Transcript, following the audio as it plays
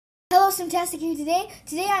Awesome-tastic here today.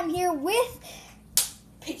 Today I'm here with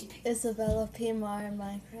Isabella P.Mar in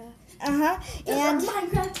Minecraft. And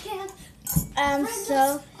Minecraft camp.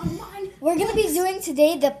 So we're gonna be doing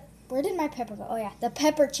today the where did my pepper go? Oh yeah, the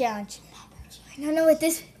pepper challenge. I don't know with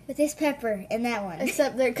this pepper and that one.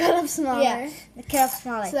 Except they're cut up smaller. Yeah, the cut up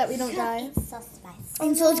smaller. So that we don't die. It's so spicy.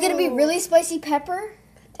 And so it's gonna be really spicy pepper.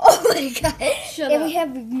 Oh my god! Shut and up. we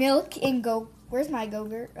have milk and go. Where's my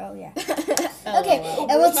Go-Gurt? Oh yeah. Oh, Okay, wow.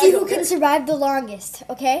 and let's see who can survive the longest.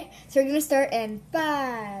 Okay, so we're gonna start in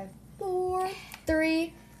 5, 4,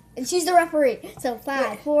 3, and she's the referee. So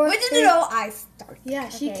 5, 4, Wait, 3. no, I start. Yeah,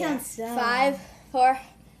 she Okay, counts down. 5, 4,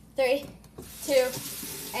 3, 2,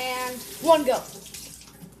 and 1, go.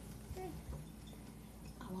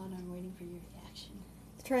 Alana, I'm waiting for your reaction.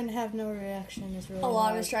 Trying to have no reaction is really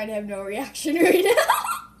Alana's hard. trying to have no reaction right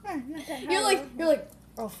now. You're like,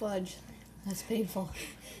 Oh, fudge. That's painful.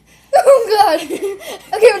 Oh god.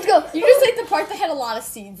 Okay, let's go. you just like the part that had a lot of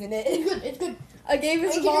seeds in it. It's good. I gave We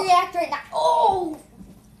this can react right now. Oh!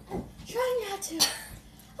 Try not to.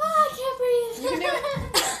 I can't breathe.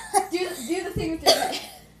 You can do the thing with your head.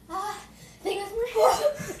 Thing with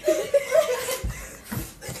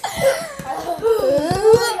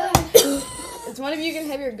my Is one of you gonna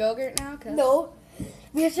have your Go-Gurt now? Cause No.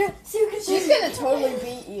 We have to see who can she's gonna totally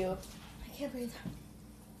beat you. I can't breathe.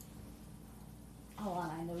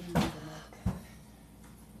 Alana, I know you need the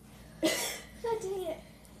milk. God dang it.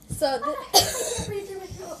 So, I can't breathe through my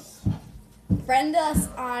throat. friend us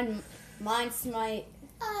on Mindsmite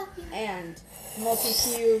and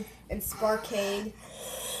MultiCube and Sparkade.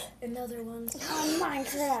 Another one. On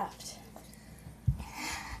Minecraft.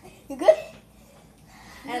 You good?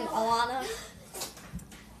 And Alana.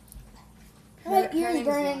 My her ear's name's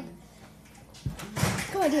burning.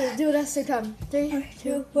 Come on, do it at the same time. 3,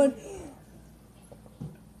 2, 1.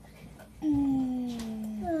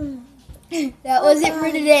 That was it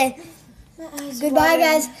for today. Goodbye,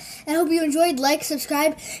 guys. I hope you enjoyed. Like,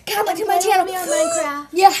 subscribe, comment to my channel. Me on Minecraft.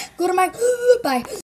 Yeah, go to my. Bye.